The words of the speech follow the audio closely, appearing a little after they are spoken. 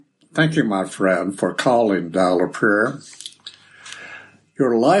Thank you, my friend, for calling Dial of Prayer.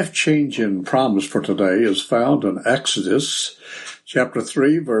 Your life-changing promise for today is found in Exodus chapter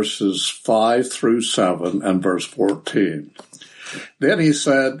 3, verses 5 through 7 and verse 14. Then he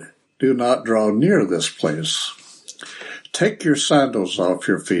said, "Do not draw near this place. Take your sandals off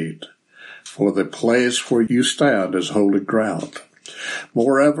your feet, for the place where you stand is holy ground.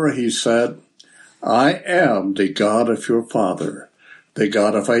 Moreover, he said, I am the God of your father, the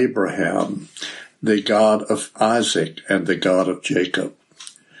God of Abraham, the God of Isaac, and the God of Jacob."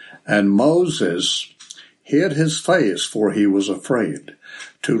 And Moses hid his face, for he was afraid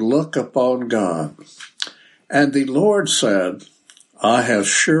to look upon God. And the Lord said, "I have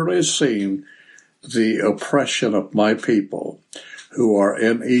surely seen the oppression of my people who are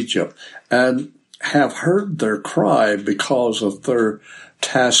in Egypt, and have heard their cry because of their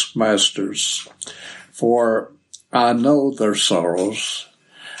taskmasters. For I know their sorrows."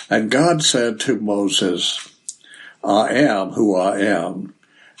 And God said to Moses, "I am who I am."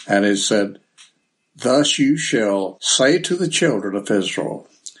 And he said, "Thus you shall say to the children of Israel,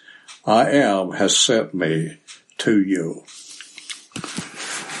 I am has sent me to you."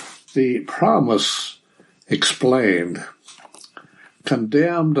 The promise explained.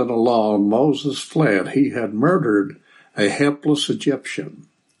 Condemned and alone, Moses fled. He had murdered a helpless Egyptian.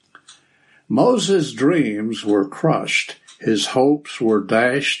 Moses' dreams were crushed. His hopes were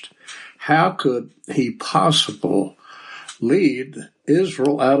dashed. How could he possibly lead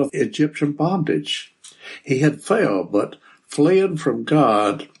Israel out of Egyptian bondage? He had failed, but fleeing from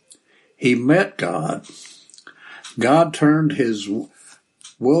God, he met God. God turned his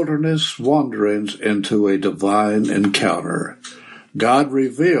wilderness wanderings into a divine encounter. God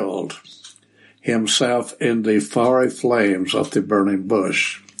revealed himself in the fiery flames of the burning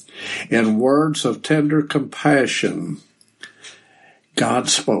bush. In words of tender compassion, God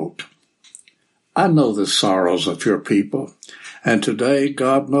spoke, "I know the sorrows of your people." And today,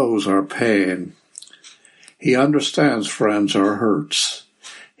 God knows our pain. He understands, friends, our hurts.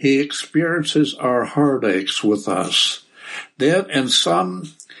 He experiences our heartaches with us. Then, in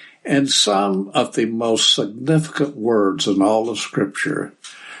some of the most significant words in all of Scripture,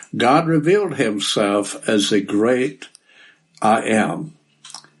 God revealed himself as the great I am.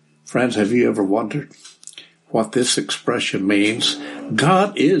 Friends, have you ever wondered what this expression means?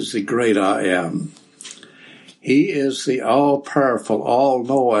 God is the great I am. He is the all-powerful,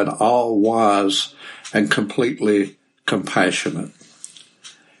 all-knowing, all-wise, and completely compassionate.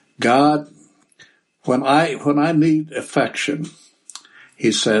 God, when I need affection,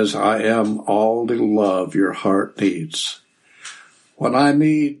 he says, I am all the love your heart needs. When I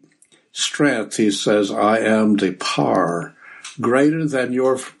need strength, he says, I am the power greater than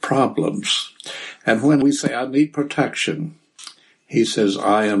your problems. And when we say, I need protection, he says,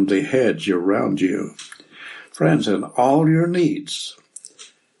 I am the hedge around you. Friends, in all your needs,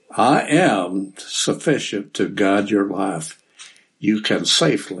 I am sufficient to guide your life. You can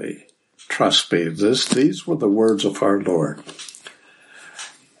safely trust me. These were the words of our Lord.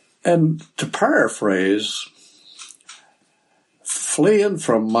 And to paraphrase, fleeing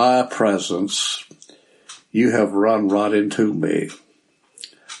from my presence, you have run right into me.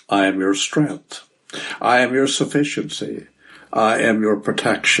 I am your strength. I am your sufficiency. I am your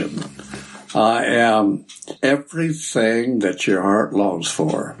protection. I am everything that your heart longs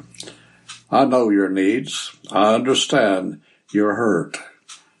for. I know your needs. I understand your hurt,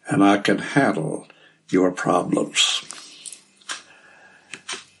 and I can handle your problems.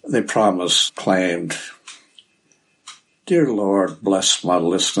 The promise claimed, Dear Lord, bless my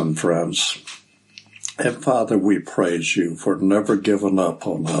listening friends. And Father, we praise you for never giving up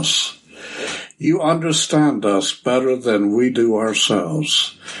on us. You understand us better than we do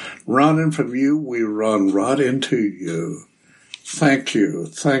ourselves. Running from you, we run right into you. Thank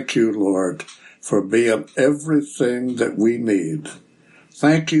you, Lord, for being everything that we need.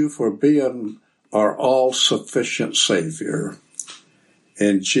 Thank you for being our all-sufficient Savior.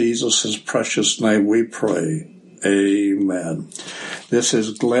 In Jesus' precious name we pray. Amen. This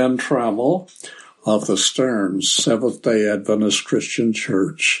is Glenn Trammell of the Stearns Seventh-day Adventist Christian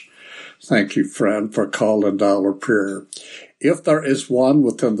Church. Thank you, friend, for calling Dial of Prayer. If there is one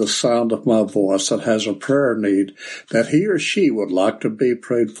within the sound of my voice that has a prayer need that he or she would like to be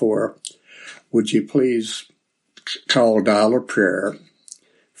prayed for, would you please call Dial of Prayer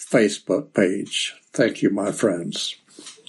Facebook page. Thank you, my friends.